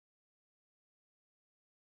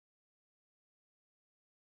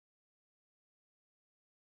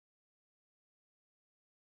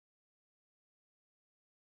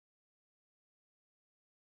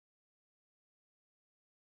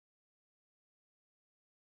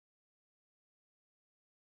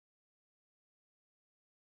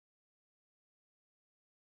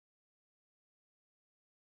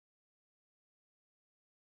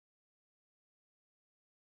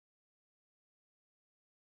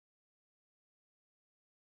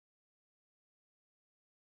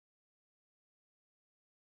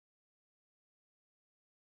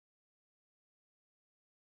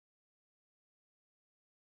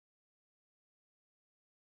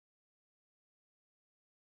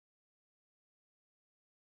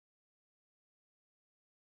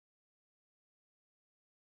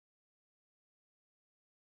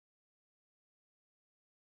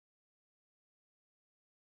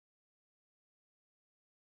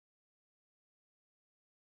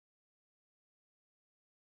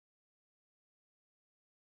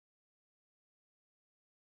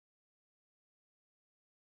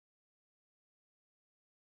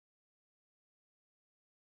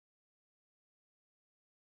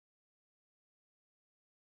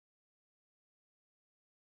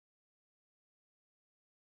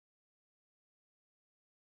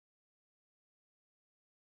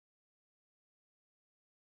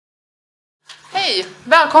Hej!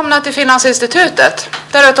 Välkomna till Finlandsinstitutet.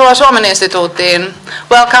 Tervetuloa Suomen instituuttiin.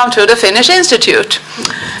 Welcome to the Finnish Institute.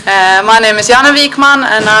 My name is Janne Wikman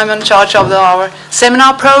and I'm in charge of our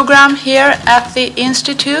seminar program here at the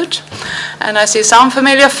Institute. And I see some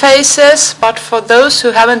familiar faces, but for those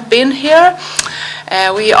who haven't been here,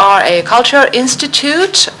 we are a culture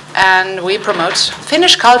institute and we promote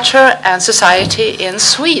Finnish culture and society in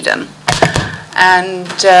Sweden. And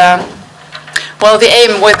well, the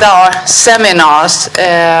aim with our seminars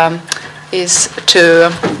is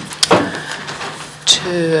to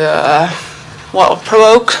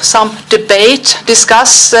provoke some debate,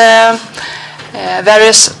 discuss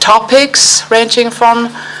various topics ranging from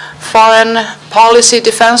foreign policy,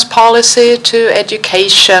 defense policy, to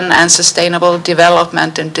education and sustainable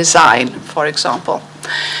development and design, for example.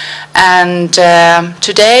 And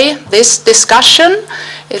today, this discussion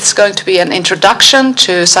is going to be an introduction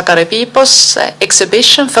to Sakari Piippo's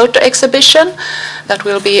exhibition, photo exhibition, that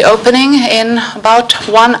will be opening in about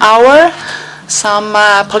 1 hour. Some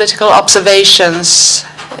political observations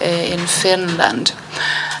in Finland.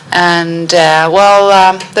 And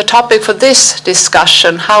the topic for this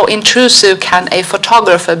discussion, how intrusive can a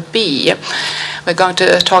photographer be? We're going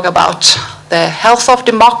to talk about the health of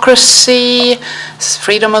democracy,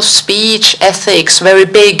 freedom of speech, ethics, very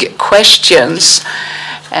big questions.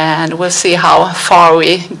 And we'll see how far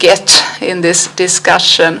we get in this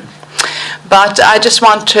discussion. But I just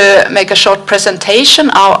want to make a short presentation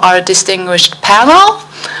of our distinguished panel.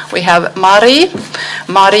 We have Mari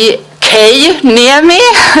K. Niemi,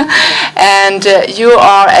 and you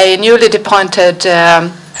are a newly appointed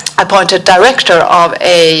director of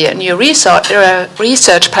a new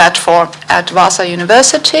research platform at Vaasa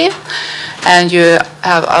University, and you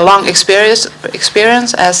have a long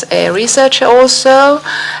experience as a researcher also,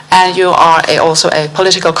 and you are also a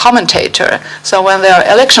political commentator. So when there are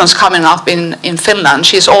elections coming up in Finland,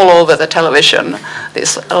 she's all over the television,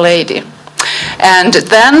 this lady. And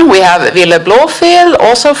then we have Ville Blåfield,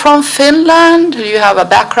 also from Finland. You have a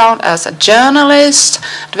background as a journalist,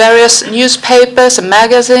 various newspapers and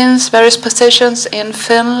magazines, various positions in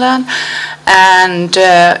Finland. And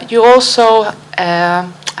you also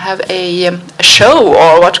have a show,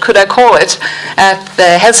 or what could I call it, at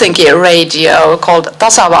the Helsinki radio called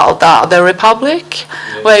Tasavalta, the Republic,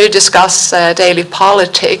 where you discuss daily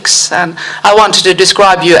politics. And I wanted to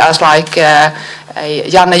describe you as like a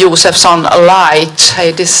Janne Josefsson light,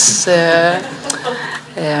 I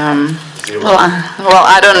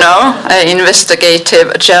don't know, an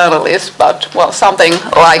investigative journalist, but well, something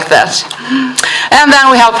like that. And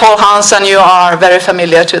then we have Paul Hansen. You are very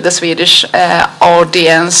familiar to the Swedish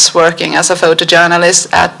audience, working as a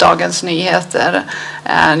photojournalist at Dagens Nyheter,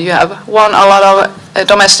 and you have won a lot of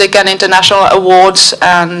domestic and international awards.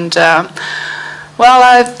 And well,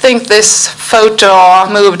 I think this photo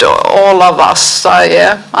moved all of us.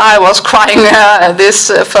 I was crying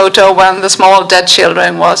this photo when the small dead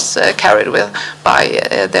children was carried by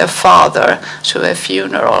their father to a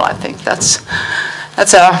funeral. I think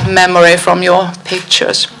that's a memory from your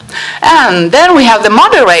pictures. And then we have the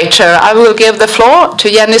moderator. I will give the floor to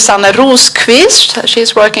Jenny Sanne Rosqvist.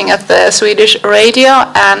 She's working at the Swedish radio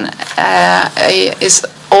and is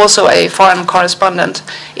also a foreign correspondent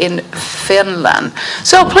in Finland.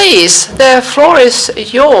 So please, the floor is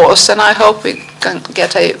yours, and I hope we can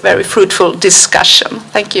get a very fruitful discussion.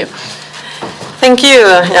 Thank you. Thank you,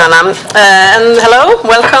 Jana. And hello,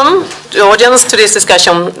 welcome to the audience to this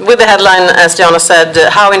discussion with the headline, as Jana said,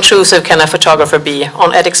 How Intrusive Can a Photographer Be?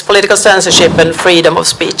 On Ethics, Political Censorship and Freedom of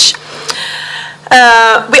Speech.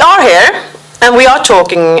 We are here, and we are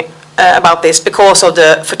talking about this because of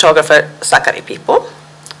the photographer Sakari Piippo,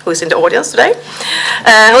 who is in the audience today,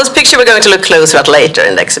 whose picture we're going to look closer at later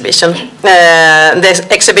in the exhibition. The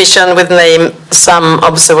exhibition with the name Some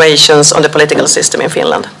Observations on the Political System in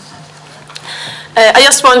Finland. I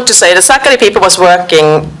just want to say that Sakari Piippo was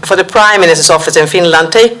working for the Prime Minister's office in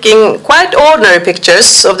Finland, taking quite ordinary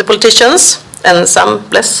pictures of the politicians, and some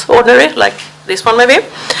less ordinary, like this one maybe.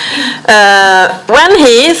 When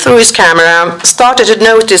he, through his camera, started to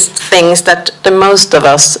notice things that the most of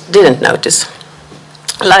us didn't notice.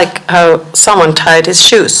 Like how someone tied his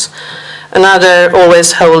shoes, another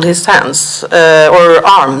always held his hands or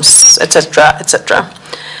arms, etc., etc.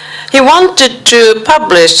 He wanted to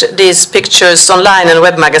publish these pictures online in a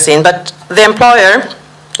web magazine, but the employer,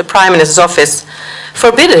 the Prime Minister's office,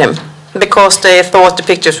 forbid him because they thought the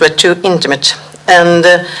pictures were too intimate, and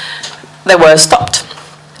they were stopped.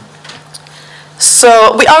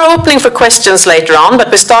 So we are opening for questions later on, but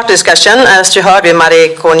we start the discussion, as you heard with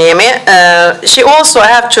Mari Koniemi. She also, I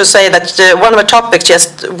have to say that one of the topics she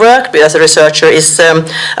has worked with as a researcher is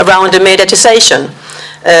around the mediatization,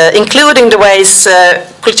 including the ways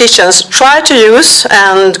politicians try to use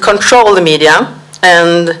and control the media,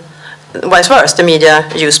 and vice versa, the media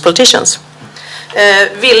use politicians.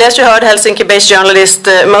 Ville, as you heard, Helsinki-based journalist,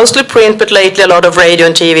 mostly print, but lately a lot of radio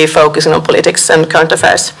and TV focusing on politics and current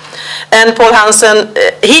affairs. And Paul Hansen,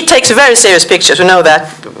 he takes very serious pictures, we know that,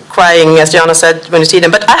 crying, as Jana said, when you see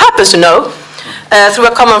them. But I happen to know, through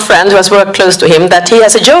a common friend who has worked close to him, that he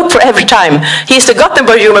has a joke for every time. He's the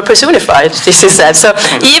Gothenburg humor personified, this is said. So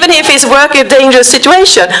even if he's working in a dangerous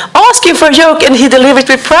situation, ask him for a joke and he delivers it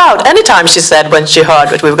with pride. Anytime, she said, when she heard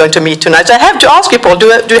that we were going to meet tonight. So I have to ask you, Paul, do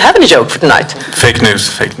you have any joke for tonight? Fake news,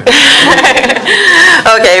 fake news.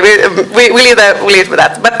 Okay, we leave it with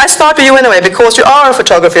that. But I start with you anyway, because you are a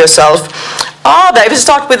photographer yourself. If we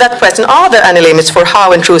start with that question, are there any limits for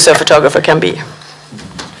how intrusive a photographer can be?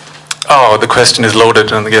 Oh, the question is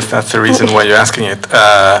loaded, and I guess that's the reason why you're asking it.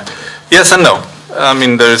 Yes and no. I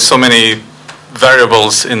mean, there's so many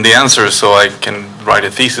variables in the answer, so I can write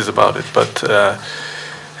a thesis about it. But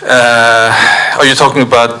are you talking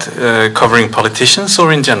about covering politicians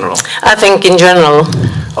or in general? I think in general.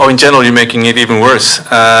 Oh, in general, you're making it even worse.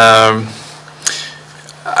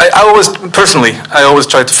 I always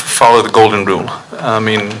try to follow the golden rule. I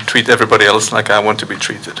mean, treat everybody else like I want to be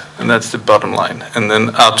treated, and that's the bottom line. And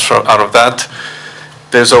then out of that,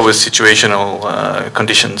 there's always situational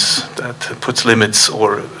conditions that puts limits,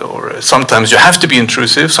 or sometimes you have to be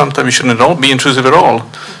intrusive, sometimes you shouldn't be intrusive at all.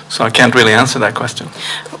 So I can't really answer that question.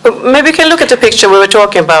 Maybe we can look at the picture we were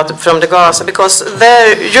talking about from the Gaza, because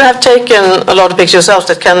there you have taken a lot of pictures yourself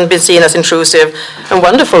that can be seen as intrusive and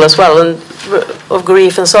wonderful as well, and of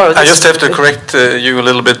grief and sorrow. I just have to correct you a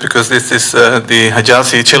little bit, because this is the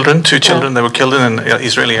Hijazi children, two children that were killed in an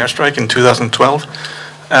Israeli airstrike in 2012.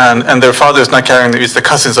 And their father is not carrying them, it's the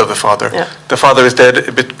cousins of the father. Yeah. The father is dead,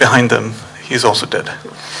 a bit behind them, he's also dead.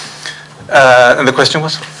 And the question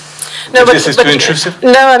was? No, this is too intrusive?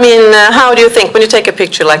 No, I mean, how do you think, when you take a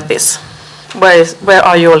picture like this, where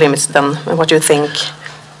are your limits then, and what do you think?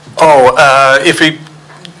 If we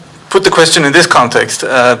put the question in this context,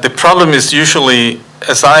 the problem is usually,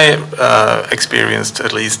 as I experienced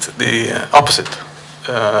at least, the opposite.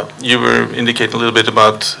 You were indicating a little bit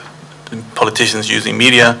about politicians using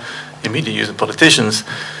media, the media using politicians.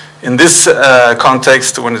 In this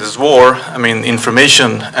context, when it is war, I mean,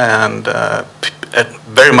 information and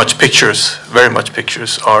very much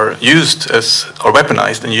pictures are used as, or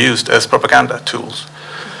weaponized and used as propaganda tools.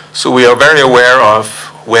 So we are very aware of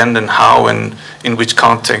when and how and in which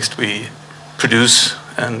context we produce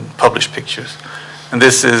and publish pictures. And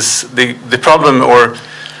this is the problem, or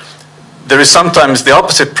there is sometimes the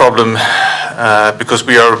opposite problem, because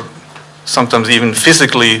we are sometimes even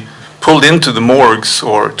physically pulled into the morgues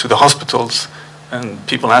or to the hospitals, and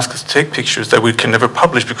people ask us to take pictures that we can never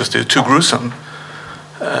publish because they're too gruesome.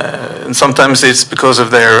 And sometimes it's because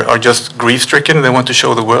they are just grief-stricken and they want to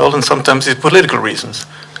show the world, and sometimes it's political reasons.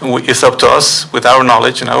 And it's up to us, with our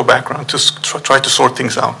knowledge and our background, to try to sort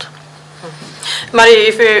things out. Marie,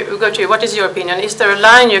 if we go to you, what is your opinion? Is there a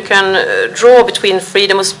line you can draw between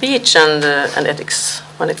freedom of speech and ethics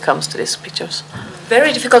when it comes to these pictures?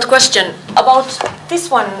 Very difficult question. About this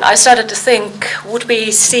one, I started to think, would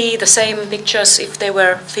we see the same pictures if they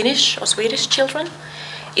were Finnish or Swedish children?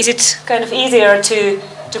 Is it kind of easier to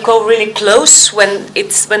go really close when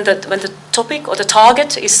the topic or the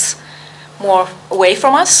target is more away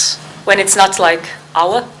from us, when it's not like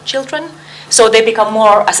our children? So they become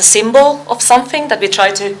more as a symbol of something that we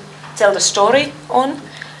try to tell the story on.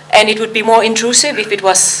 And it would be more intrusive if it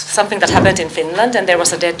was something that happened in Finland and there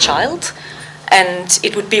was a dead child. And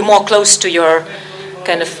it would be more close to your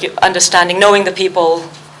kind of understanding, knowing the people,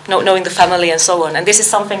 knowing the family and so on. And this is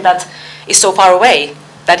something that is so far away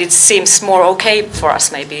that it seems more okay for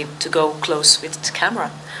us maybe to go close with the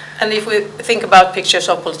camera. And if we think about pictures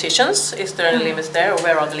of politicians, is there any limits there, or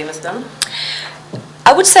where are the limits then?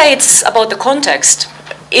 I would say it's about the context,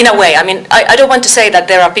 in a way. I mean, I don't want to say that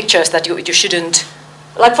there are pictures that you shouldn't,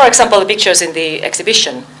 like for example the pictures in the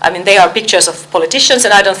exhibition. I mean, they are pictures of politicians,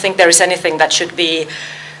 and I don't think there is anything that should be,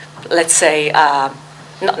 let's say,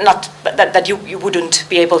 not that you wouldn't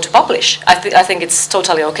be able to publish. I think it's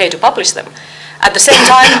totally okay to publish them. At the same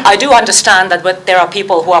time, I do understand that there are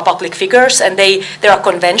people who are public figures, and there are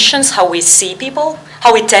conventions how we see people,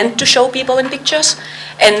 how we tend to show people in pictures.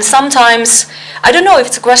 And sometimes, I don't know if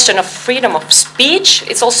it's a question of freedom of speech,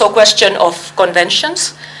 it's also a question of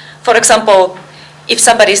conventions. For example, if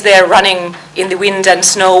somebody's there running in the wind and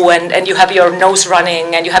snow, and you have your nose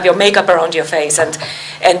running and you have your makeup around your face, and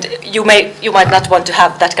you might not want to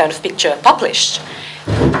have that kind of picture published.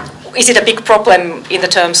 Is it a big problem in the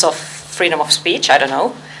terms of freedom of speech? I don't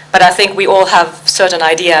know. But I think we all have certain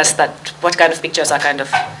ideas that what kind of pictures are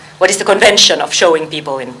what is the convention of showing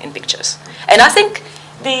people in pictures. And I think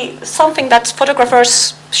something that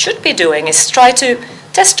photographers should be doing is try to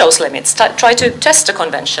test those limits, try to test the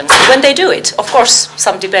convention. When they do it, of course,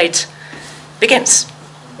 some debate begins.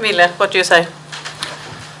 Ville, what do you say?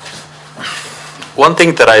 One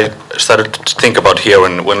thing that I started to think about here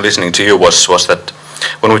when listening to you was that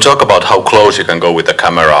when we talk about how close you can go with the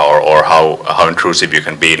camera or how intrusive you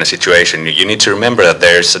can be in a situation, you need to remember that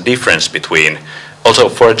there is a difference between, also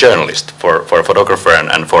for a journalist, for a photographer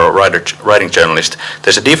and for a writing journalist,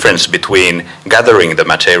 there's a difference between gathering the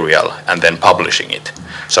material and then publishing it.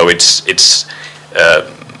 So it's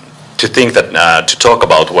to think that to talk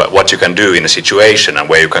about what you can do in a situation and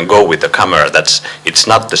where you can go with the camera, it's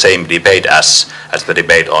not the same debate as the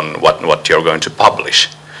debate on what you're going to publish.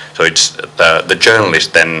 So it's the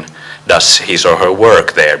journalist then does his or her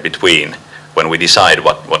work there between when we decide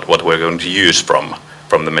what we're going to use from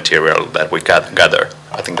the material that we gather.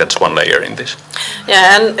 I think that's one layer in this.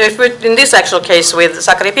 Yeah, and if in this actual case with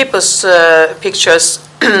Sakari Piippo's pictures,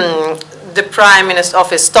 the Prime Minister's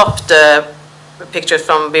office stopped the pictures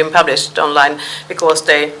from being published online because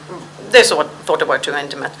they thought they were too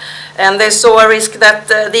intimate. And they saw a risk that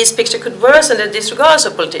these pictures could worsen the disregards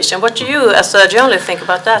of politicians. What do you, as a journalist, think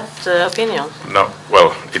about that opinion? No,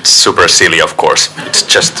 well, it's super silly, of course. It's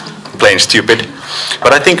just plain stupid.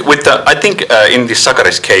 But I think in the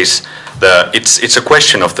Sakari's case, it's a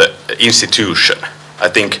question of the institution. I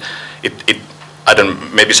think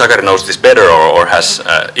maybe Sakari knows this better or has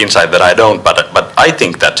insight that I don't. But I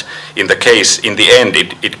think that in the end,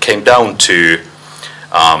 it came down to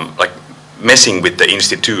like messing with the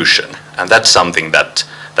institution, and that's something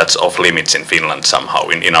that's off limits in Finland somehow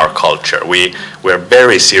in our culture. We're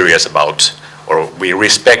very serious about, or we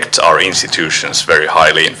respect our institutions very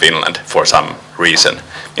highly in Finland for some reason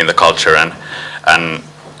in the culture, and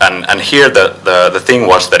here the thing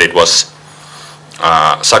was that it was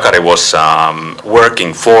Sakari was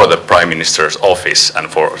working for the Prime Minister's office, and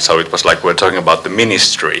so it was like we're talking about the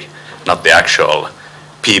ministry, not the actual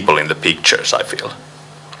people in the pictures. I feel.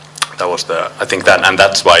 That was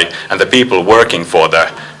that's why, and the people working for the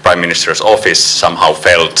Prime Minister's office somehow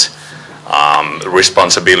felt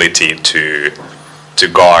responsibility to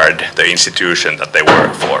guard the institution that they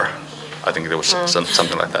work for. I think there was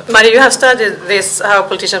something like that. Mari, you have studied this, how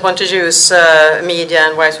politicians want to use media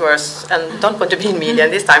and vice versa, and don't want to be in media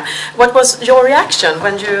this time. What was your reaction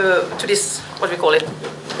to this, what we call it,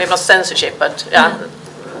 maybe not censorship, but yeah,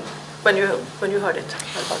 when you heard it?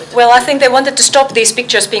 Well, I think they wanted to stop these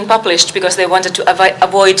pictures being published because they wanted to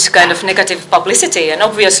avoid kind of negative publicity, and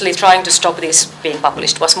obviously trying to stop these being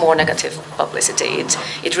published was more negative publicity.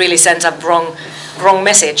 It really sends a wrong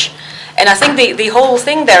message. And I think the whole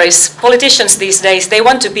thing there is politicians these days, they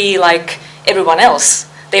want to be like everyone else.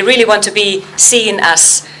 They really want to be seen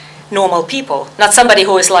as normal people, not somebody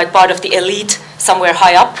who is like part of the elite somewhere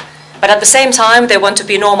high up, but at the same time they want to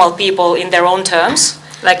be normal people in their own terms.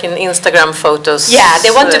 Like in Instagram photos. Yeah,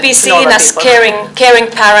 they want to be seen as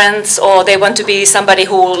caring parents, or they want to be somebody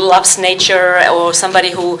who loves nature, or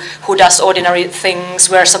somebody who does ordinary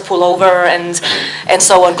things, wears a pullover and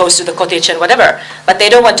so on, goes to the cottage and whatever. But they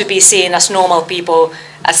don't want to be seen as normal people,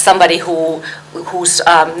 as somebody whose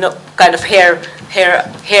kind of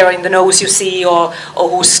hair in the nose you see, or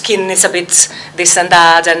whose skin is a bit this and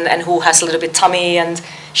that, and who has a little bit tummy and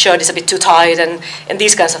shirt is a bit too tight, and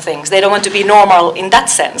these kinds of things. They don't want to be normal in that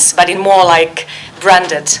sense, but in more like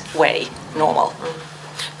branded way, normal.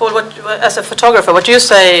 Paul, as a photographer, what do you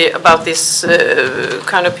say about this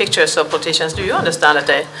kind of pictures of politicians? Do you understand that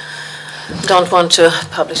they don't want to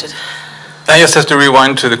publish it? I just have to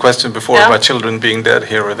rewind to the question before about children being dead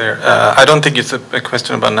here or there. I don't think it's a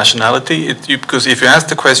question about nationality, because if you ask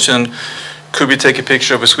the question, could we take a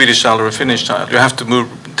picture of a Swedish child or a Finnish child, you have to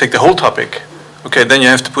take the whole topic. Okay, then you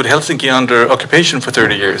have to put Helsinki under occupation for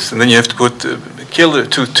 30 years, and then you have to kill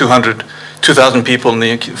 2,000 people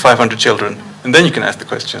and 500 children, and then you can ask the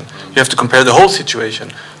question. You have to compare the whole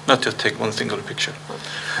situation, not just take one single picture.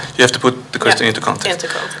 You have to put the question into context.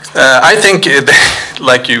 I think,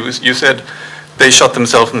 like you said, they shot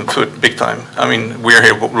themselves in the foot big time. I mean, we're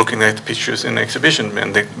here looking at the pictures in the exhibition,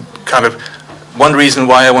 and they kind of, one reason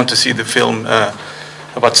why I want to see the film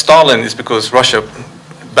about Stalin is because Russia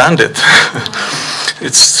banned it.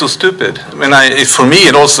 It's so stupid. I mean, for me,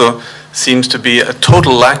 it also seems to be a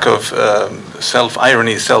total lack of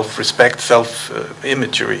self-irony, self-respect,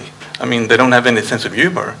 self-imagery. I mean, they don't have any sense of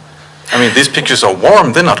humor. I mean, these pictures are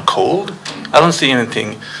warm, they're not cold. I don't see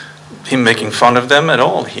anything, him making fun of them at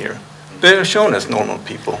all here. They're shown as normal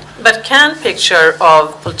people. But can picture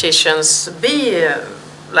of politicians be,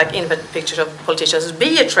 like independent pictures of politicians,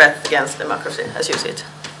 be a threat against democracy, as you see it?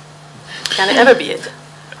 Can it ever be it?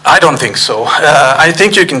 I don't think so. I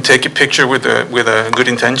think you can take a picture with good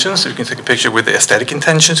intentions. You can take a picture with aesthetic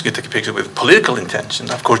intentions. You can take a picture with political intentions.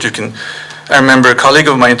 Of course, you can. I remember a colleague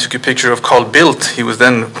of mine took a picture of Carl Bildt. He was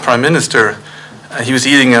then prime minister. He was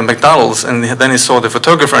eating at McDonald's, and then he saw the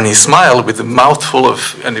photographer, and he smiled with a mouth full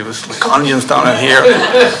of, and it was like onions down in here.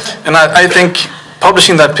 And I think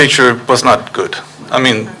publishing that picture was not good. I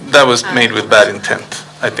mean, that was made with bad intent,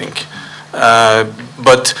 I think.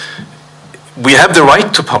 But we have the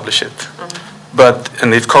right to publish it.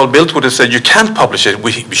 And if Carl Bildt would have said, you can't publish it,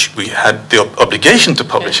 we had the obligation to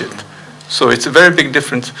publish it. So it's a very big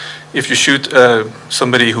difference if you shoot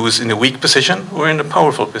somebody who is in a weak position or in a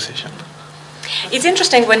powerful position. It's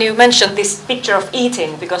interesting when you mentioned this picture of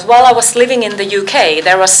eating, because while I was living in the UK,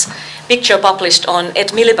 there was a picture published on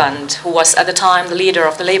Ed Miliband, who was at the time the leader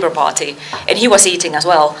of the Labour Party, and he was eating as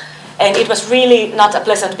well. And it was really not a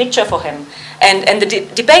pleasant picture for him. And the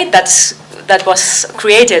debate that was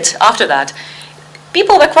created after that,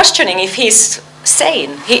 people were questioning if he's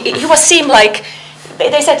sane. He seemed like,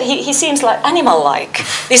 they said he seems like animal-like.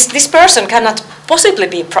 This person cannot possibly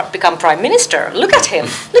become prime minister. Look at him,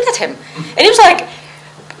 look at him. And he was like,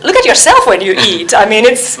 look at yourself when you eat. I mean,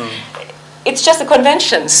 it's just the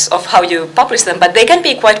conventions of how you publish them, but they can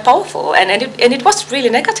be quite powerful. And it was really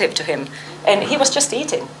negative to him. And he was just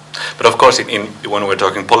eating. But of course, when we're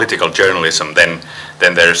talking political journalism, then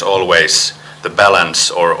there's always the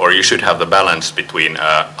balance, or you should have the balance between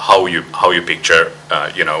how you picture,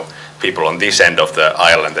 people on this end of the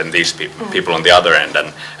aisle and then these people on the other end,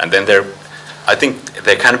 and then I think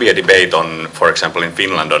there can be a debate on, for example, in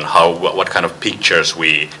Finland, on what kind of pictures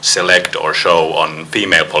we select or show on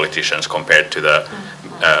female politicians compared to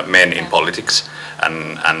the men in politics,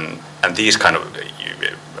 and these kind of.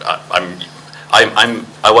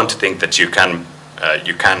 I want to think that you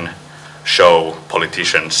can show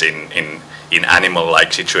politicians in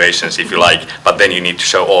animal-like situations, if you like, but then you need to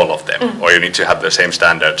show all of them, or you need to have the same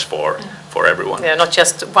standards for everyone. Yeah, not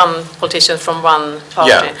just one politician from one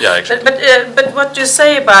party. Yeah, exactly. But what do you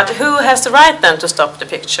say about who has the right then to stop the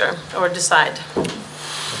picture or decide?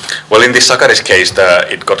 Well, in this Sakari's case,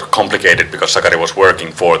 it got complicated because Sakari was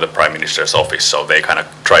working for the Prime Minister's office, so they kind of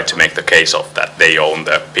tried to make the case of that they own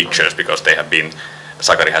the pictures because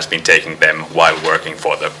Sakari has been taking them while working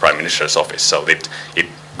for the Prime Minister's office. So it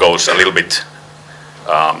goes a little bit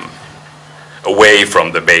away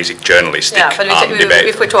from the basic journalistic debate.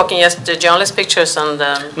 If we're talking just the journalist pictures and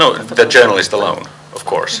no, the journalist alone, of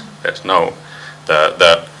course. There's no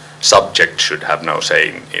the subject should have no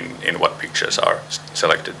say in what pictures are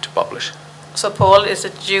selected to publish. So, Paul, is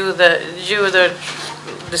it you the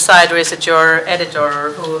decide, or is it your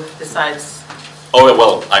editor who decides? Oh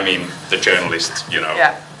well, I mean the journalist,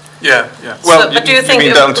 Yeah. Yeah. Well, so, but do you think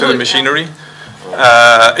mean down to the machinery?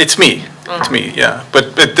 It's me. It's me. Yeah.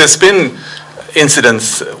 But there's been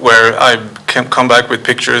incidents where I can come back with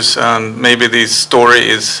pictures, and maybe the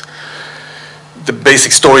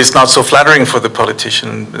basic story is not so flattering for the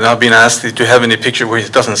politician. And I've been asked, "Do you have any picture where he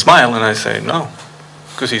doesn't smile?" And I say, "No,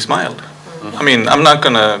 because he smiled." I mean, I'm not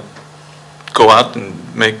going to go out and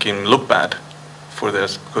make him look bad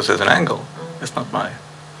because there's an angle. It's not my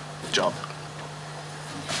job.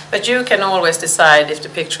 But you can always decide if the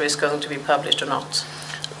picture is going to be published or not.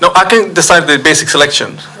 No, I can decide the basic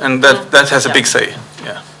selection, and that has a big say.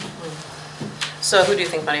 Yeah. So who do you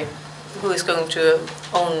think, Marie? Who is going to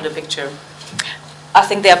own the picture? I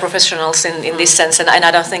think they are professionals in this sense, and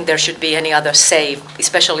I don't think there should be any other say,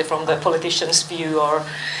 especially from the politician's view.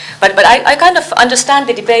 But I kind of understand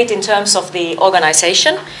the debate in terms of the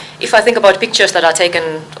organization. If I think about pictures that are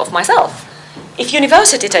taken of myself, if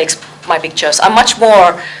university takes my pictures, I'm much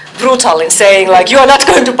more brutal in saying, like, you're not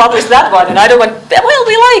going to publish that one, and I don't want, well,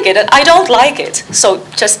 we like it, and I don't like it, so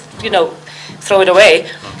just, throw it away.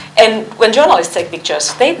 And when journalists take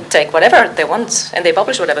pictures, they take whatever they want, and they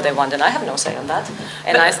publish whatever they want, and I have no say on that.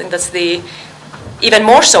 And I think that's even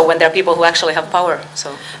more so when there are people who actually have power.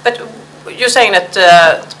 So. But you're saying that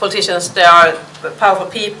politicians, they are powerful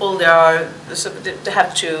people, they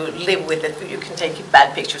have to live with it. You can take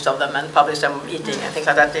bad pictures of them and publish them eating and things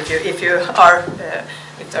like that if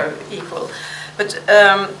they're equal. But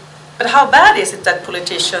how bad is it that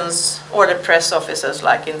politicians or the press officers,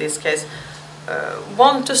 like in this case,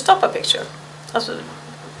 want to stop a picture?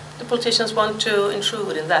 the politicians want to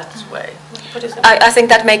intrude in that way? What is it? I think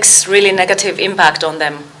that makes really negative impact on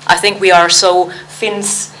them. I think we are so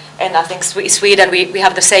Finns, and I think Sweden, we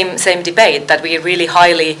have the same debate, that we really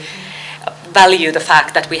highly value the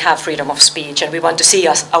fact that we have freedom of speech, and we want to see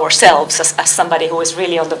ourselves as somebody who is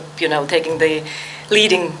really on the, taking the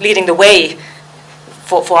leading the way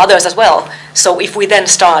for others as well. So if we then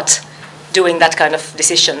start doing that kind of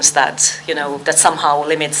decisions that that somehow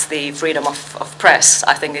limits the freedom of press,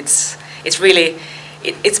 I think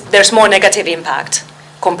there's more negative impact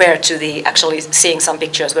compared to the actually seeing some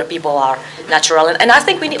pictures where people are natural. And I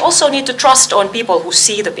think we also need to trust on people who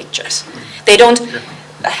see the pictures. They don't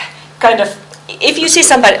if you see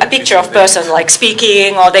a picture of person like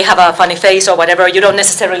speaking, or they have a funny face or whatever, you don't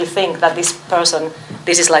necessarily think that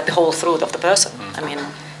this is like the whole truth of the person. I mean,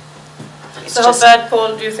 so how bad,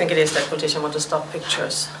 Paul, do you think it is that politicians want to stop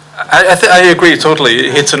pictures? I agree totally.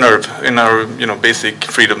 It hits a nerve in our basic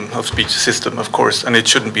freedom of speech system, of course, and it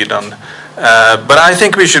shouldn't be done. But I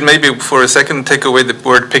think we should maybe for a second take away the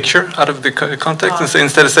word picture out of the context and say,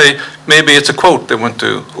 instead of say maybe it's a quote they want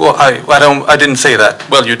to. Well, I didn't say that.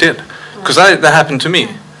 Well, you did, because that happened to me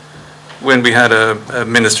when we had a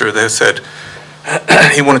minister that said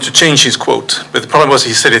he wanted to change his quote, but the problem was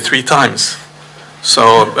he said it 3 times.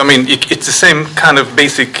 So I mean, it's the same kind of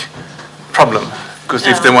basic problem. Because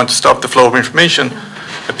if they want to stop the flow of information,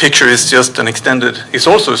 a picture is just an extended. It's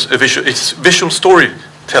also it's visual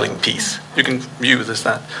storytelling piece. You can view it as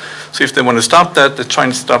that. So if they want to stop that, they're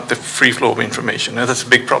trying to stop the free flow of information, and that's a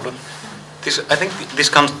big problem. I think this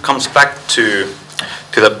comes back to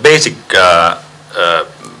the basic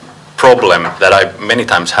problem that I many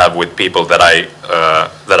times have with people that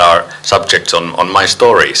are subjects on my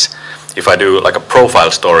stories. If I do like a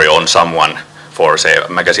profile story on someone for, say, a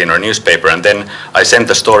magazine or newspaper, and then I send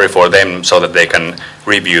the story for them so that they can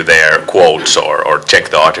review their quotes or check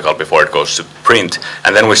the article before it goes to print,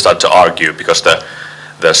 and then we start to argue because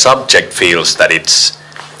the subject feels that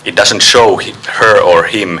it doesn't show her or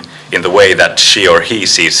him in the way that she or he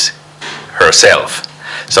sees herself.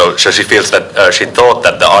 So she feels that she thought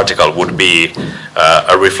that the article would be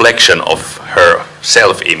a reflection of her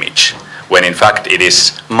self-image, when in fact it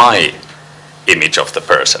is my image of the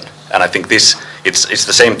person. And I think it's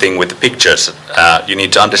the same thing with the pictures. You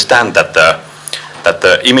need to understand that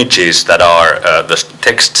the images that are the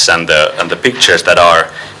texts and the pictures that are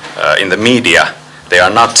in the media, they are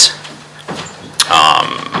not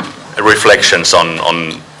reflections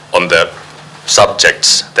on the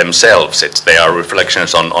subjects themselves. They are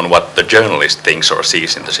reflections on what the journalist thinks or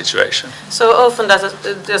sees in the situation. So often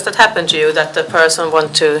does that happen to you, that the person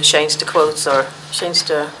wants to change the quotes or change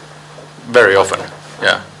the... Very often,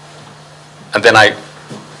 yeah. And then I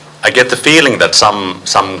get the feeling that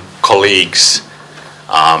some colleagues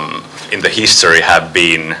in the history have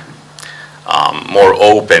been more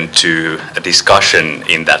open to a discussion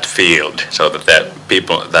in that field, so that the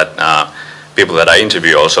people that I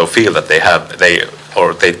interview also feel that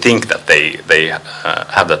they think that they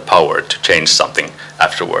have that power to change something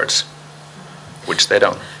afterwards, which they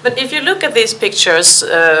don't. But if you look at these pictures,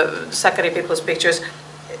 Sakari Piippo's pictures,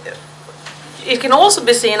 it can also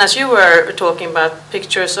be seen, as you were talking about,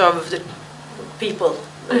 pictures of the people,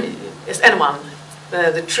 as anyone,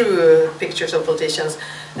 the true pictures of politicians,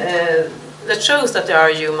 that shows that they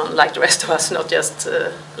are human like the rest of us, not just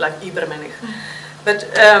like Übermensch. But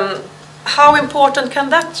how important can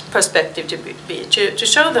that perspective be to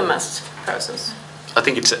show them as persons? I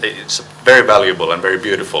think it's a very valuable and very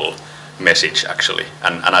beautiful message, actually,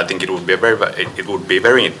 and I think it would be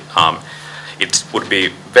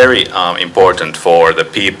very important for the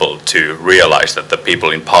people to realize that the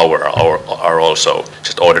people in power are also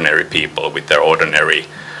just ordinary people with their ordinary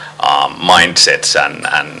mindsets and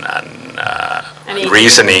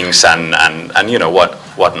reasonings and you know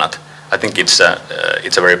whatnot. I think it's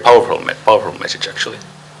a very powerful message, actually.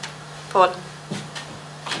 Paul.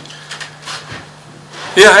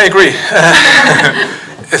 Yeah, I agree.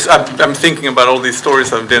 I'm thinking about all these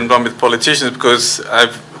stories I've done with politicians, because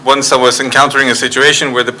once I was encountering a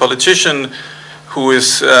situation where the politician who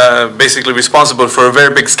is basically responsible for a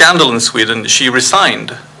very big scandal in Sweden, she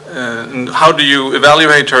resigned. And how do you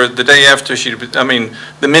evaluate her the day after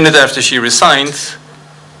the minute after she resigns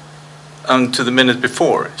to the minute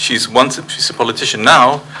before? She's a politician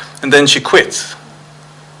now, and then she quits.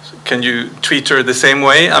 So can you treat her the same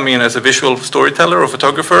way? I mean, as a visual storyteller or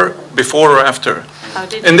photographer, before or after?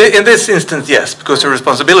 In this instance, yes, because her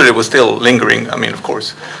responsibility was still lingering, of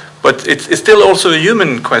course. But it's still also a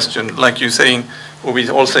human question, like you're saying, or we're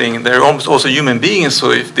all saying, they're almost also human beings.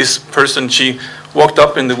 So if this person, she walked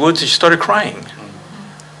up in the woods and she started crying.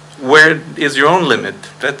 where is your own limit?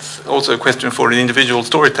 That's also a question for the individual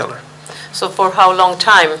storyteller. So for how long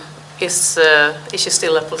time is she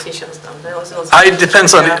still a politician then? It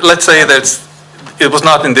depends on, let's say it was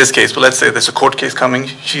not in this case, but let's say there's a court case coming,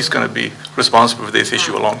 she's going to be responsible for this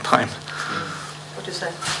issue a long time. What do you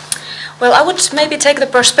say? Well, I would maybe take the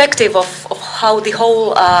perspective of how the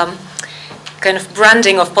whole kind of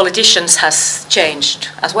branding of politicians has changed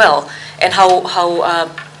as well, and how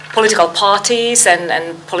political parties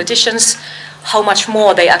and politicians, how much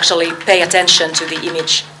more they actually pay attention to the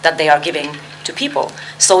image that they are giving to people.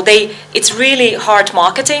 So it's really hard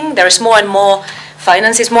marketing. There is more and more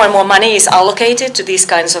finances, more and more money is allocated to these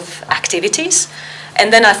kinds of activities.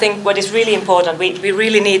 And then I think what is really important, we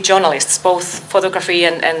really need journalists, both photography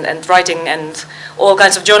and writing and all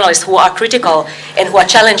kinds of journalists who are critical and who are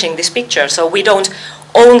challenging this picture. So we don't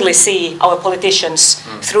only see our politicians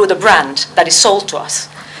through the brand that is sold to us.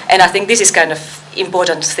 And I think this is kind of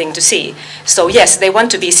important thing to see. So yes, they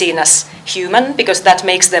want to be seen as human because that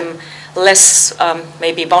makes them less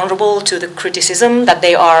maybe vulnerable to the criticism that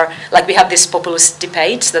they are, like we have this populist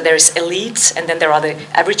debate that there is elites and then there are the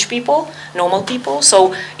average people, normal people.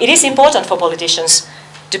 So it is important for politicians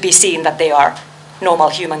to be seen that they are normal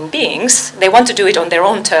human beings. They want to do it on their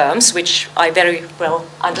own terms, which I very well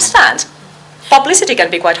understand. Publicity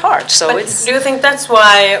can be quite hard, so but do you think that's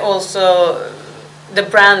why also the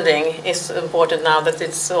branding is important now, that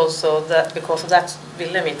it's also that because of that we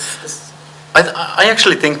limit this? I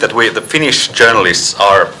actually think that the Finnish journalists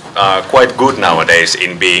are quite good nowadays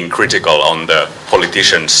in being critical on the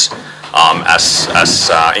politicians as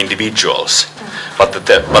individuals.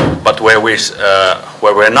 But where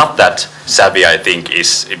we're not that savvy, I think,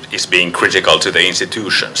 is being critical to the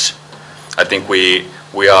institutions. I think we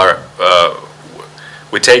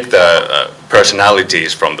take the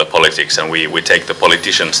personalities from the politics and we take the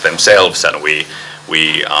politicians themselves and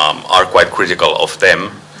we are quite critical of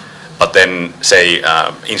them. But then, say,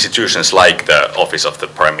 institutions like the office of the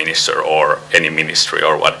prime minister or any ministry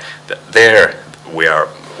or what, there we're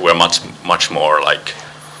much more like.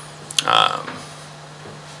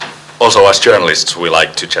 Also, as journalists, we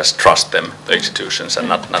like to just trust them, the institutions, and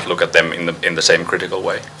not look at them in the same critical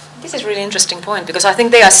way. This is a really interesting point because I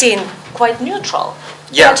think they are seen quite neutral.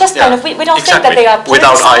 Yeah, just kind of, we don't exactly. think that they are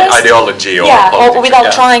without ideology or politics. or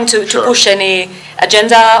without trying to Sure. push any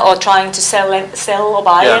agenda or trying to sell or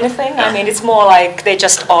buy anything. Yeah. I mean, it's more like they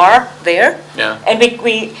just are there. Yeah. And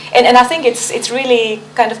and I think it's really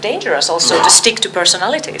kind of dangerous also to stick to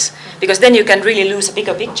personalities because then you can really lose a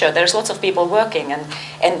bigger picture. There's lots of people working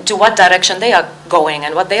and to what direction they are going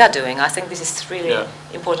and what they are doing. I think this is really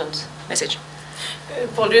important message.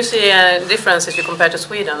 Paul, do you see a difference if you compare to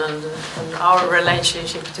Sweden and our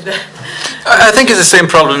relationship to the... I think it's the same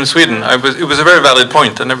problem in Sweden. It was a very valid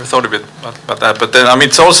point. I never thought of it about that. But then, I mean,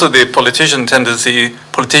 it's also the politician tendency,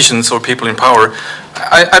 politicians or people in power.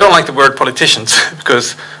 I don't like the word politicians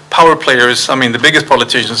because power players, I mean, the biggest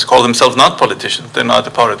politicians call themselves not politicians. They're not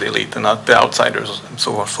a part of the elite. They're not the outsiders and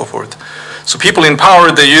so on and so forth. So people in power,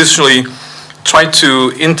 they usually try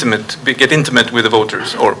to get intimate with the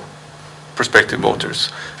voters or prospective voters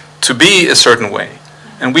to be a certain way,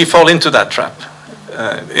 and we fall into that trap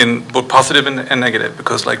in both positive and negative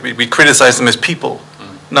because like we criticize them as people,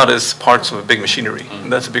 not as parts of a big machinery.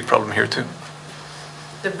 And that's a big problem here too.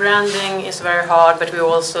 The branding is very hard, but we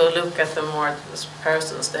also look at them more as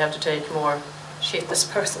persons. They have to take more shit as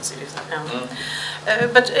persons.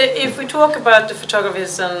 But if we talk about the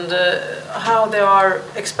photographers and how they are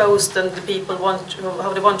exposed and the people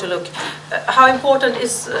how they want to look, how important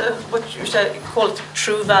is what you call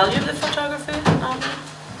true value of the photography?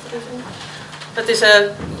 That is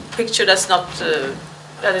a picture that's not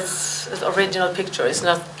that it's an original picture. It's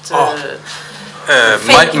not. The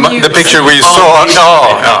picture we saw.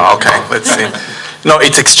 No, okay. Let's see. No,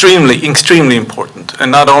 it's extremely important,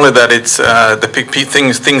 and not only that, it's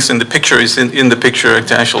things in the picture is in the picture at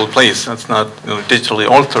the actual place. That's not digitally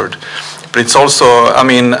altered, but it's also, I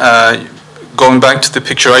mean, going back to the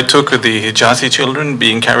picture I took of the Hijazi children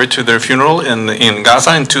being carried to their funeral in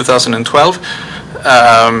Gaza in 2012.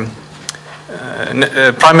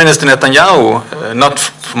 Prime Minister Netanyahu, not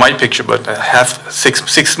for my picture, but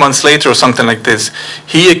six months later or something like this,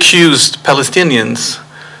 he accused Palestinians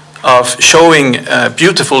of showing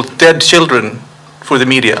beautiful dead children for the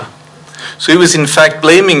media. So he was in fact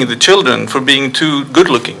blaming the children for being too good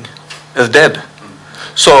looking as dead.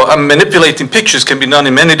 So manipulating pictures can be done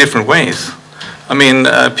in many different ways. I mean,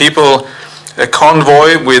 a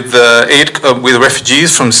convoy with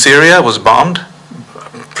refugees from Syria was bombed,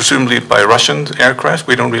 presumably by Russian aircraft,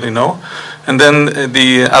 we don't really know. And then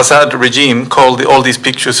the Assad regime called all these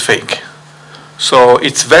pictures fake. So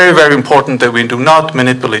it's very, very important that we do not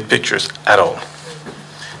manipulate pictures at all.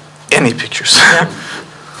 Any pictures. Yeah.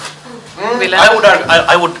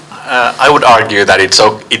 I would argue that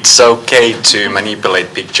it's okay to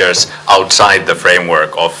manipulate pictures outside the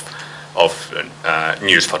framework of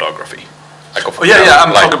news photography. Like I'm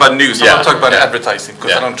talking about news. I'm not talking about advertising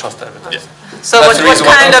because I don't trust advertising. Yeah. So what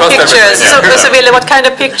kind of pictures? So Ville, what kind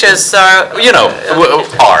of pictures are?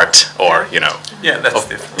 Art or Yeah, that's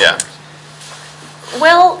different. Yeah.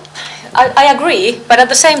 Well, I agree, but at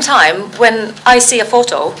the same time, when I see a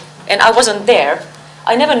photo and I wasn't there,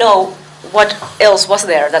 I never know what else was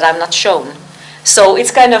there that I'm not shown. So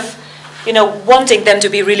it's kind of, wanting them to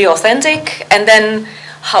be really authentic, and then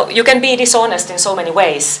how you can be dishonest in so many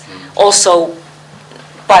ways. Also,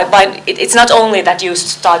 it's not only that you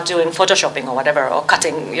start doing photoshopping or whatever, or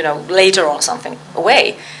cutting, later or something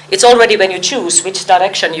away. It's already when you choose which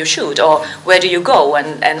direction you shoot, or where do you go,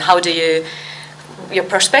 and how do you, your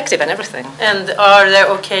perspective and everything. And are they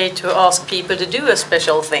okay to ask people to do a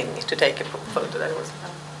special thing to take a photo? That was.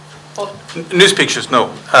 News pictures, no.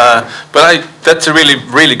 But that's a really,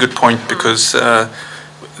 really good point, because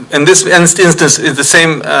in this instance, it's the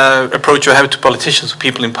same approach you have to politicians or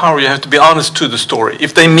people in power. You have to be honest to the story.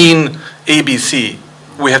 If they mean ABC,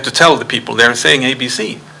 we have to tell the people they're saying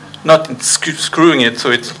ABC, not screwing it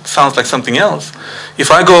so it sounds like something else. If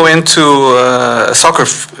I go into a soccer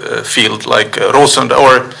field like Råsunda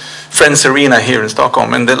or Friends Arena here in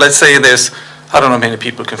Stockholm, and let's say there's, I don't know how many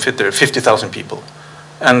people can fit there, 50,000 people.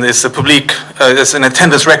 And there's there's an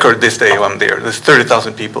attendance record this day I'm there. There's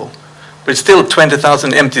 30,000 people. But it's still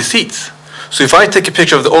 20,000 empty seats. So if I take a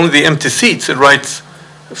picture of only the empty seats, it writes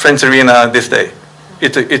Friends Arena this day.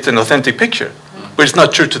 It's an authentic picture. But it's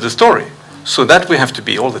not true to the story. So that we have to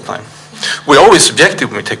be all the time. We're always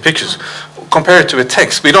subjective when we take pictures. Compare it to a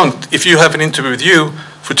text. We don't, if you have an interview with you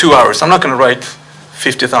for 2 hours, I'm not going to write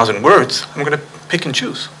 50,000 words. I'm going to pick and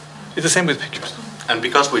choose. It's the same with pictures. And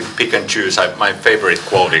because we pick and choose, my favorite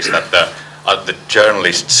quote is that the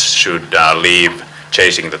journalists should leave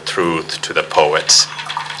chasing the truth to the poets.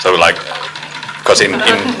 So because in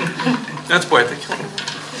that's poetic.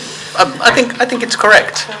 I think it's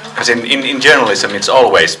correct. Because in journalism, it's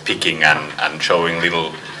always picking and showing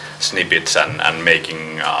little snippets and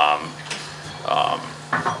making.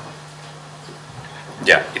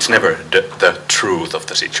 It's never the truth of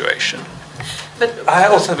the situation. But I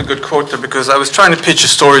also have a good quote there, because I was trying to pitch a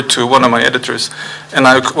story to one of my editors, and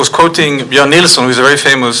I was quoting Björn Nilsson, who's a very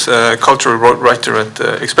famous cultural writer at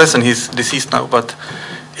Expressen. He's deceased now, but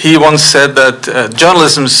he once said that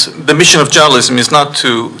the mission of journalism is not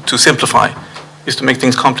to simplify, is to make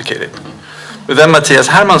things complicated. But then Matthias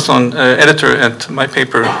Hermansson, editor at my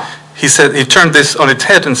paper, he turned this on its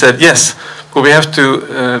head and said, yes, but we have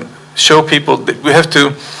to show people, we have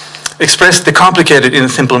to express the complicated in a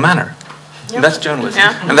simple manner. And that's journalism.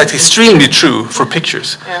 Yeah. And that's extremely true for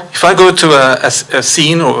pictures. Yeah. If I go to a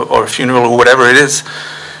scene or a funeral or whatever it is,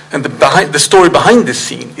 and the story behind this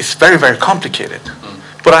scene is very, very complicated.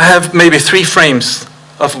 But I have maybe 3 frames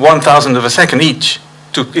of 1,000th of a second each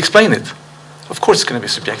to explain it. Of course it's going to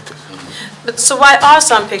be subjective. But so why are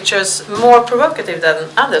some pictures more provocative than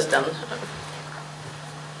others then?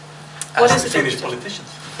 What is the Finnish politicians?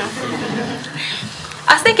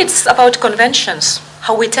 I think it's about conventions,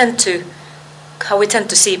 how we tend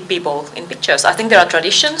to see people in pictures. I think there are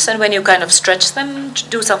traditions, and when you kind of stretch them to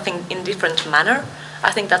do something in different manner,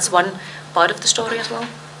 I think that's one part of the story as well.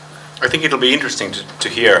 I think it'll be interesting to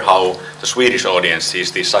hear how the Swedish audience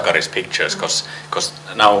sees these Sakari's pictures, because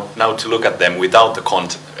now to look at them without the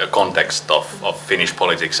context of Finnish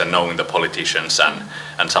politics and knowing the politicians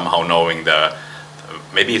and somehow knowing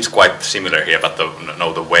maybe it's quite similar here, but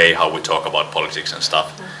the way how we talk about politics and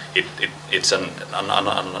stuff. It's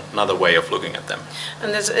another way of looking at them.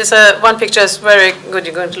 And there's one picture is very good.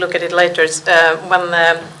 You're going to look at it later. It's when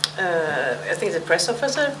I think the press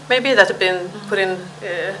officer maybe that had been put in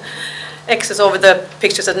X's over the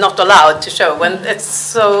pictures that not allowed to show. And it's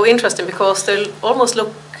so interesting because they almost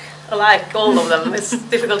look alike, all of them. It's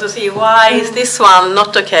difficult to see why is this one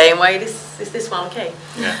not okay and why is this one okay.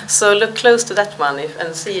 Yeah. So look close to that one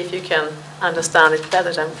and see if you can understand it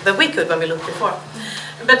better than we could when we looked before.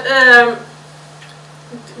 But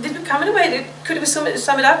did we come in a way? Could we sum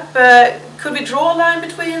it up? Could we draw a line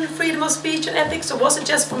between freedom of speech and ethics, or was it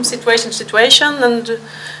just from situation to situation and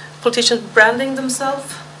politicians branding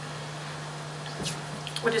themselves?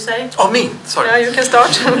 What do you say? Oh, me. Sorry. Yeah, you can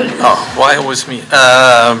start. Oh, why always me?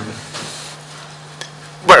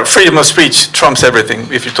 Well, freedom of speech trumps everything.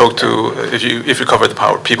 If you talk to, if you cover the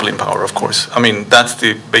people in power, of course. I mean, that's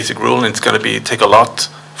the basic rule, and it's going to take a lot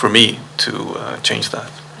for me to change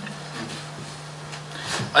that.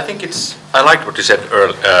 I think I liked what you said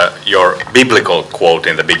earlier, your biblical quote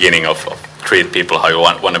in the beginning of treat people how you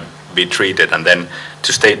want to be treated, and then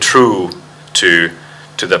to stay true to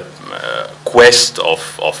the quest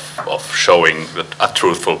of showing a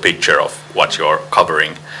truthful picture of what you're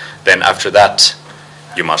covering. Then after that,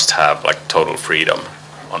 you must have like total freedom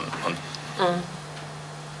on.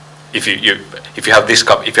 If you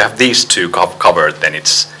have these two covered,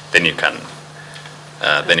 then you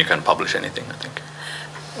can publish anything, I think.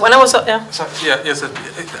 When I was Yes,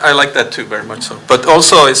 I like that too very much so. But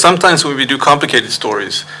also sometimes when we do complicated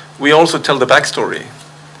stories, we also tell the backstory.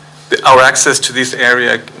 Our access to this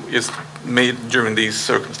area is made during these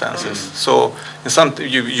circumstances. So in some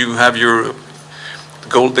you have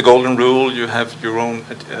the golden rule, you have your own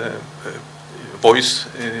voice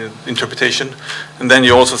interpretation, and then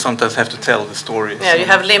you also sometimes have to tell the story. Yeah, you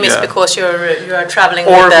have limits because you are traveling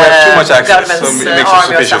or with the too much access, government's so it makes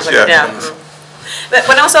army or it suspicious. something. Yeah. But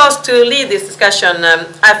when I was asked to lead this discussion,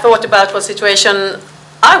 I thought about what situation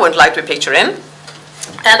I would like to be pictured in,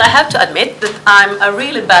 and I have to admit that I'm a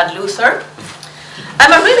really bad loser.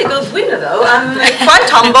 I'm a really good winner, though. I'm quite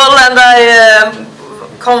humble and I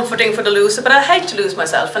comforting for the loser, but I hate to lose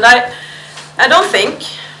myself, and I don't think.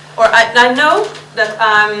 Or I know that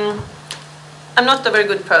I'm not a very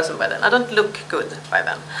good person by then. I don't look good by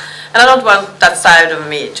then. And I don't want that side of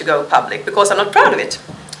me to go public because I'm not proud of it.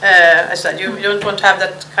 I said, you don't want to have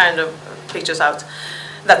that kind of pictures out,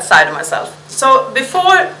 that side of myself. So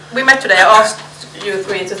before we met today, I asked you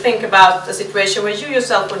three to think about a situation where you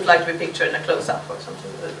yourself would like to be pictured in a close-up or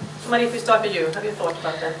something. Marie, if we start with you, have you thought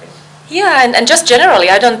about that thing? Yeah, and just generally,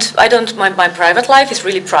 my private life is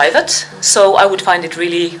really private, so I would find it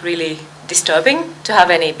really, really disturbing to have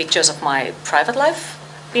any pictures of my private life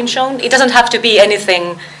being shown. It doesn't have to be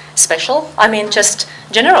anything special, I mean just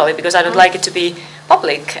generally, because I don't like it to be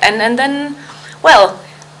public. And then, well,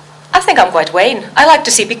 I think I'm quite vain. I like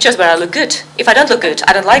to see pictures where I look good. If I don't look good,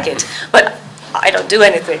 I don't like it. But I don't do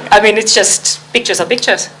anything. I mean, it's just pictures are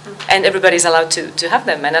pictures, and everybody's allowed to have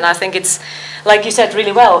them. And then I think it's, like you said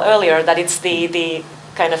really well earlier, that it's the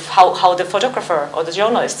kind of how the photographer or the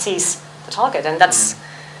journalist sees the target, and that's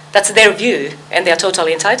their view, and they're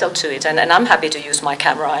totally entitled to it. And I'm happy to use my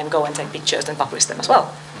camera and go and take pictures and publish them as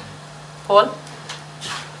well. Paul?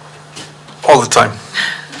 All the time.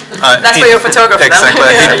 That's why you're a photographer. Exactly,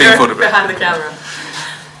 I hate being you're photographed. behind the camera.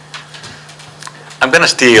 I'm going to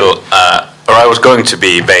steal, or I was going to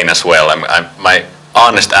be vain as well. My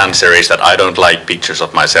honest answer is that I don't like pictures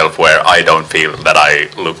of myself where I don't feel that I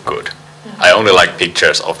look good. I only like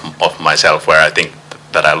pictures of myself where I think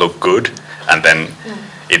that I look good, and then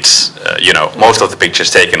it's, most of the pictures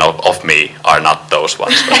taken of me are not those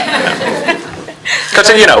ones. Because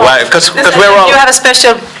we're all... You have a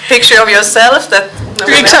special picture of yourself that...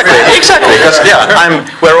 Exactly. Because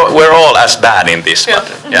we're all as bad in this, but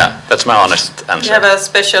that's my honest answer. You have a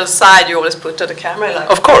special side you always put to the camera, like.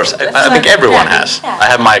 Of course, I think everyone has. I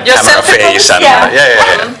have my camera face and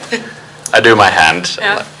I do my hand.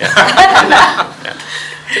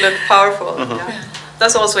 To look powerful. Yeah.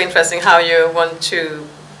 That's also interesting how you want to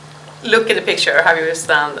look at the picture, how you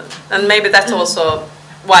stand, and maybe that's also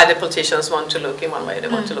why the politicians want to look in one way. They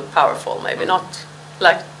want to look powerful, maybe not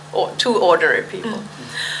like two ordinary people.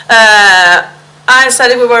 I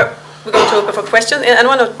said we're going to open for questions.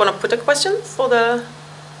 Anyone want to put a question for the...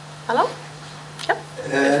 Hello?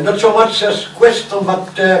 Yeah. Not so much as question, but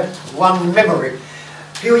one memory.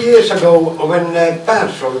 A few years ago, when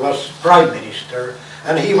Persson was Prime Minister,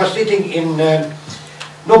 and he was sitting in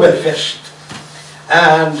Nobelfest,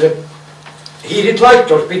 and he didn't like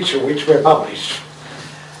those pictures which were published.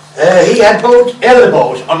 He had both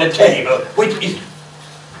elbows on the table, which is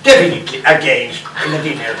definitely against in the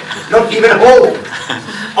dinner. Not even home.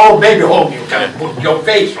 Or maybe home you can put your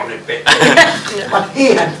face on it. But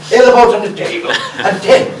he had elbows on the table, and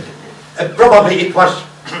then probably it was,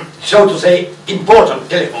 so to say, important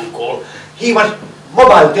telephone call. He was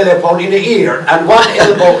mobile telephone in the ear and one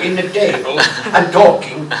elbow in the table and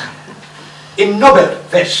talking in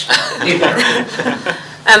Nobelfest dinner.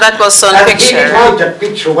 And that was on and picture. And he didn't that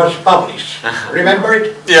picture was published. Remember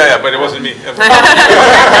it? Yeah, but it wasn't me.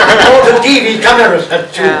 All the TV cameras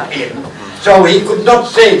had tuned in. So he could not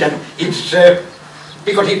say that it's,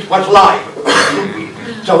 because it was live.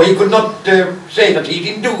 So he could not say that he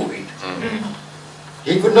didn't do it.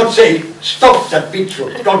 He could not say, stop that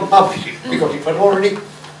picture, don't publish it, because it was already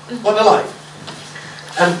on the live.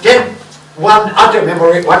 And then one other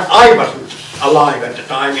memory, what I wasn't alive at the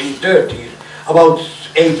time in the 30s, about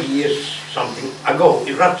 80 years something ago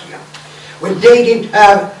in Russia, when they didn't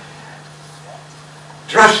have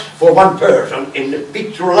trust for one person in the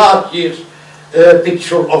picture last year's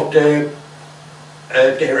picture of their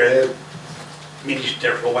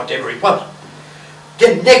minister or whatever it was.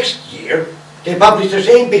 Then next year they published the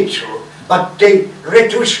same picture, but they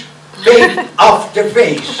retouched paint off the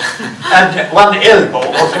face and one elbow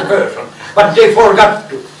of the person, but they forgot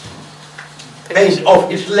to paint off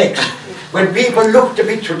his legs. When people looked at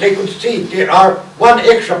the picture, they could see there are one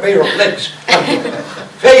extra pair of legs, but the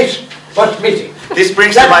face was missing. This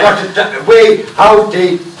brings That to my... was the way how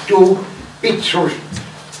they do pictures.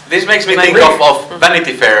 This makes me think of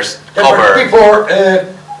Vanity Fair's That cover. was before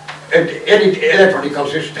any electronic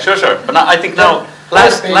system. Sure. But now, I think now,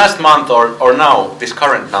 last month or now, this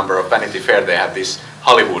current number of Vanity Fair, they have this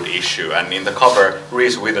Hollywood issue, and in the cover,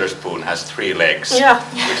 Reese Witherspoon has 3 legs. Yeah.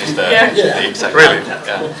 Which is the, Yeah. the exact... Really?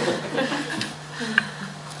 Yeah.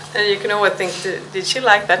 And you can always think, did she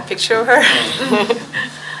like that picture of her?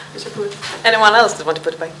 Anyone else that want to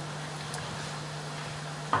put it back?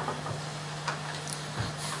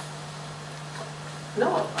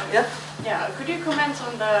 No. Yeah. Yeah, could you comment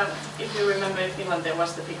on the, if you remember in Finland there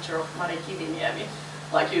was the picture of Mari Kiviniemi,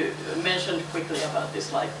 like you mentioned quickly about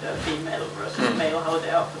this, like the female versus male, how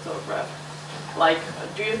they are photographed. Like,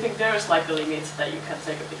 do you think there is like a limit that you can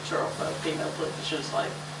take a picture of female politicians,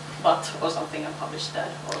 like butt or something, and publish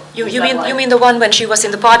that? Or You mean the one when she was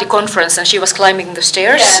in the party conference and she was climbing the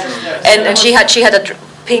stairs? Yeah, the stairs. And she had a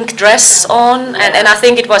pink dress on, and I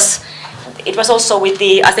think it was also with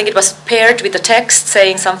the, I think it was paired with the text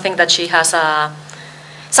saying something that she has a,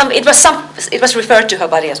 it was referred to her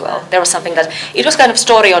body as well. There was something that, it was kind of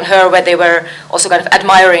story on her where they were also kind of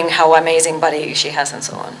admiring how amazing body she has and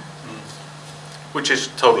so on. Which is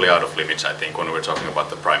totally out of limits, I think, when we're talking about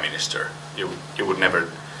the Prime Minister. You would never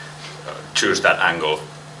choose that angle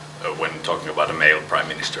when talking about a male Prime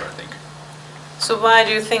Minister, I think. So why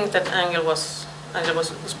do you think that angle was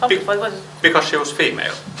public? Why was it? Because she was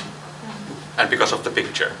female. And because of the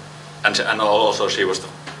picture. And also she was the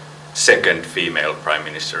second female Prime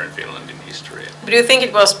Minister in Finland in history. Do you think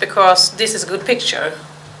it was because this is a good picture?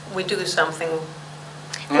 We do something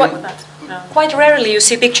with that? No. Quite rarely you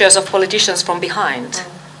see pictures of politicians from behind.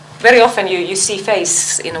 Very often you see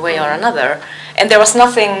face in a way or another, and there was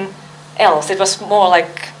nothing else. It was more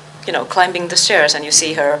like, climbing the stairs and you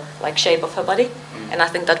see her, like, shape of her body. And I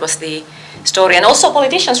think that was the story. And also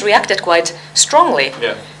politicians reacted quite strongly.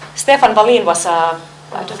 Yeah. Stefan Wallin was, I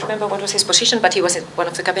don't remember what was his position, but he was one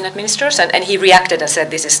of the cabinet ministers, and he reacted and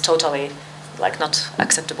said this is totally, like, not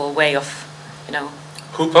acceptable way of,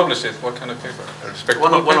 Who published it? What kind of paper?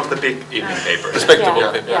 One of the big evening papers.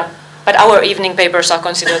 Respectable paper. Yeah. But our evening papers are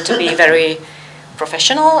considered to be very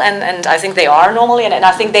professional, and I think they are normally, and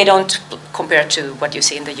I think they don't compare to what you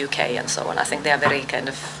see in the UK and so on. I think they are very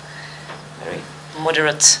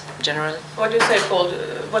moderate generally. What do you say, Paul?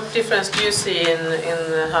 What difference do you see in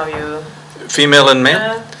how you... Female and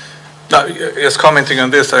male? No, just commenting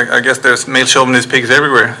on this, I guess there's male chauvinist pigs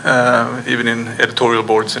everywhere, even in editorial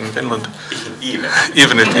boards in Finland.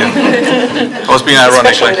 Even it, yeah. I was being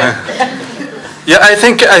ironic. Yeah, I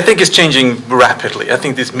think it's changing rapidly. I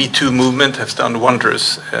think this Me Too movement has done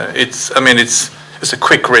wonders. It's a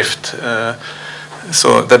quick rift,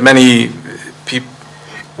 so that many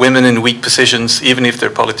women in weak positions, even if they're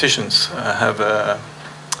politicians, have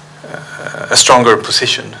a stronger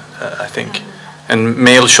position, I think. And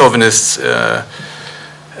male chauvinists'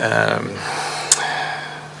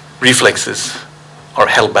 reflexes are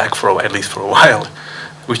held back at least for a while,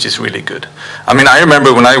 which is really good. I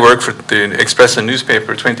remember when I worked for the Express and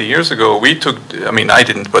newspaper 20 years ago, we took, I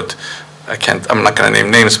didn't, but I'm not going to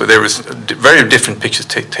name names, but there was very different pictures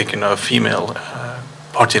taken of female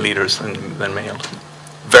party leaders than male.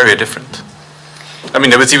 Very different.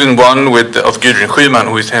 There was even one of Gudrun Schyman,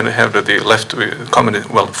 who is head of the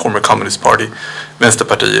former Communist Party,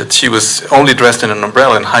 Vänsterpartiet. She was only dressed in an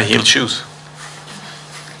umbrella and high-heeled shoes.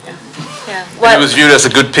 Yeah. Well, it was viewed as a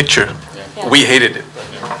good picture. Yeah. We hated it.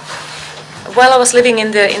 While I was living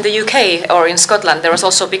in the UK or in Scotland, there was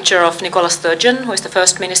also a picture of Nicola Sturgeon, who is the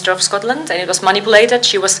first minister of Scotland, and it was manipulated.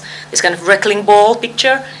 She was this kind of wrestling ball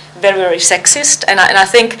picture, very, very sexist, and I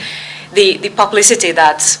think the publicity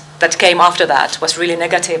that came after that was really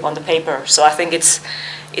negative on the paper. So I think it's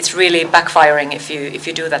really backfiring if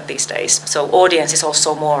you do that these days. So audience is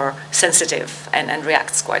also more sensitive and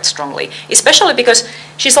reacts quite strongly, especially because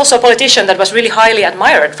she's also a politician that was really highly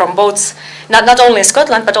admired from both, not only in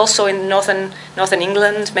Scotland but also in northern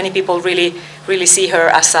England. Many people really see her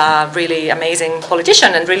as a really amazing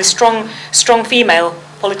politician and really strong female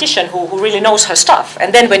politician who really knows her stuff.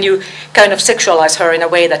 And then when you kind of sexualize her in a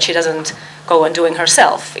way that she doesn't go on doing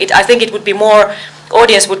herself, I think it would be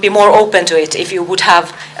audience would be more open to it if you would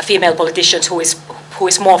have a female politician who who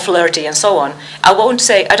is more flirty and so on. I don't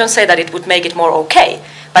say that it would make it more okay,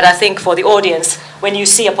 but I think for the audience, when you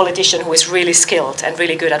see a politician who is really skilled and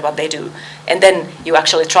really good at what they do, and then you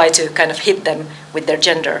actually try to kind of hit them with their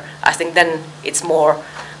gender, I think then it's more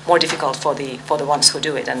difficult for the ones who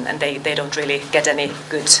do it, and they don't really get any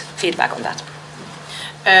good feedback on that.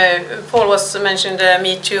 Paul was mentioning the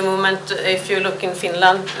Me Too movement. If you look in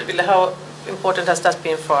Finland, how important has that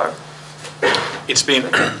been for? It's been.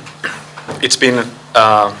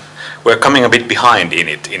 We're coming a bit behind in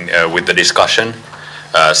it with the discussion.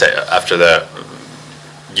 Say after the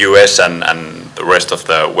US and the rest of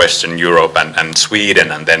the Western Europe and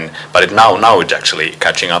Sweden, and then, but now it's actually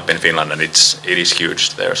catching up in Finland, and it is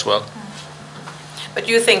huge there as well. But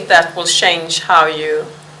you think that will change how you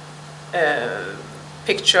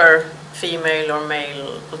picture female or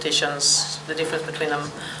male politicians, the difference between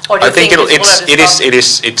them? Or do you think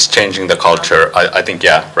it's changing the culture? I think,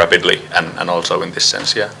 yeah, rapidly, and also in this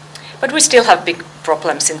sense, yeah. But we still have big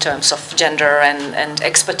problems in terms of gender and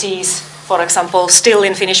expertise. For example, still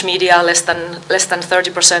in Finnish media, less than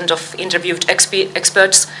 30% of interviewed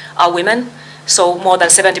experts are women. So more than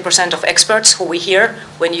 70% of experts who we hear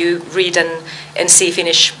when you read and see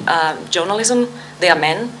Finnish journalism, they are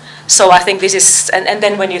men. So I think this is, and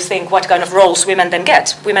then when you think what kind of roles women then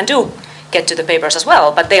get, women do get to the papers as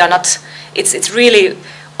well, but they are not, it's really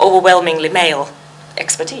overwhelmingly male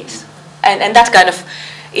expertise. And that kind of,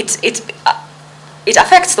 it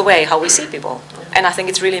affects the way how we see people. And I think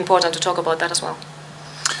it's really important to talk about that as well.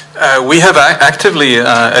 We have actively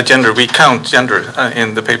a gender, we count gender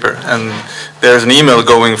in the paper, and there's an email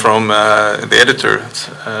going from the editor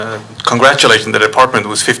congratulating the department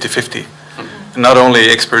was 50-50. Not only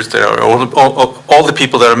experts there, all the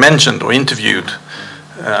people that are mentioned or interviewed.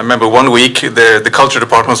 I remember one week the culture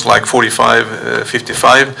department was like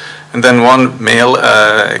 45-55, and then one male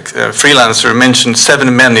freelancer mentioned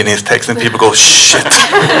 7 men in his text, and people go, shit.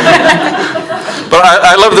 But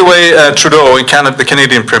I love the way Trudeau, the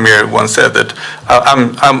Canadian Premier, once said that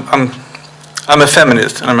I'm a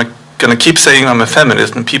feminist, and I'm going to keep saying I'm a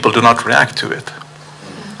feminist, and people do not react to it.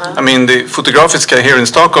 I mean, the Fotografiska here in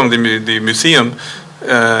Stockholm, the museum,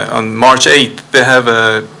 on March 8th, they have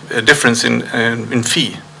a difference in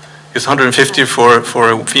fee. It's 150 for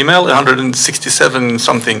a female, 167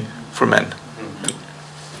 something for men.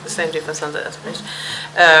 The same difference on the explanation.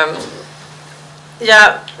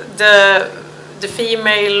 Yeah, the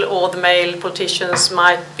female or the male politicians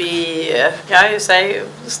might be, yeah, you say,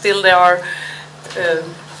 still they are.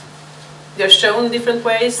 They're shown different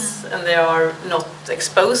ways, and they are not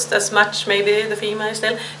exposed as much, maybe the female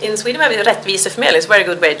still. In Sweden, maybe Räty-Salovaara-Blåfield is a very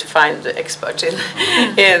good way to find experts in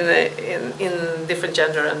different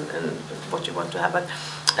gender and what you want to have. But,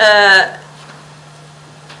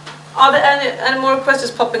 are there any more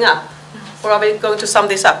questions popping up, or are we going to sum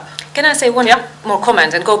this up? Can I say one more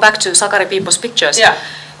comment and go back to Sakari Piippo's pictures? Yeah.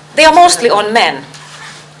 They are mostly on men.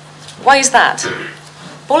 Why is that?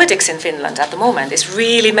 Politics in Finland at the moment is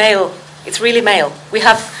really male. It's really male. We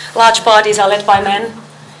have large parties are led by men,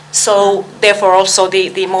 so therefore also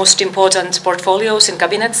the most important portfolios in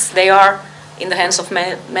cabinets, they are in the hands of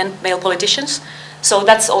male politicians. So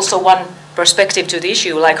that's also one perspective to the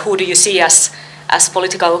issue, like who do you see as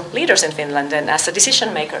political leaders in Finland and as the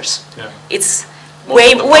decision makers? Yeah. It's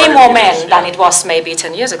way more men than it was maybe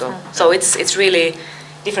 10 years ago. So it's really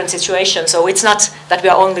different situation. So it's not that we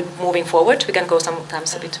are only moving forward, we can go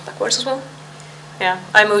sometimes a bit backwards as well. Yeah,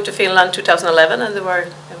 I moved to Finland 2011, and there were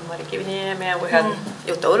Mari Kiviniemi, and we had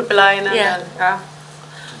Jutta Urpilainen, and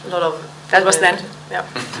a lot of... That was then. Yeah.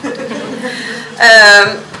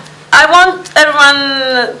 I want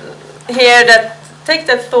everyone here that take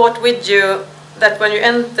that thought with you, that when you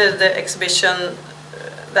enter the exhibition,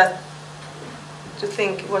 that to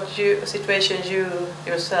think what situation you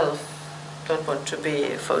yourself don't want to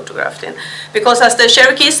be photographed in. Because as the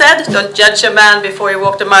Cherokee said, don't judge a man before he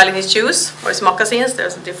walked a mile in his shoes or his moccasins.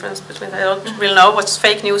 There's a difference between, I don't really know what's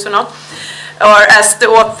fake news or not. Or as the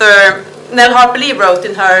author Nell Harper Lee wrote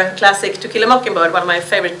in her classic To Kill a Mockingbird, one of my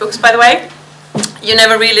favorite books by the way, you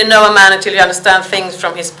never really know a man until you understand things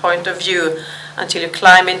from his point of view, until you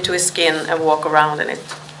climb into his skin and walk around in it.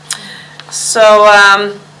 So,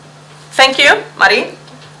 thank you, Marie,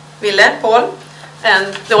 Ville, Paul,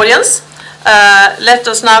 and the audience. Let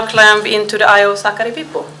us now climb into the eye of Sakari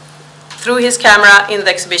Piippo. Through his camera in the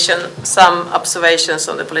exhibition, some observations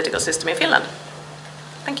on the political system in Finland.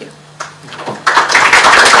 Thank you.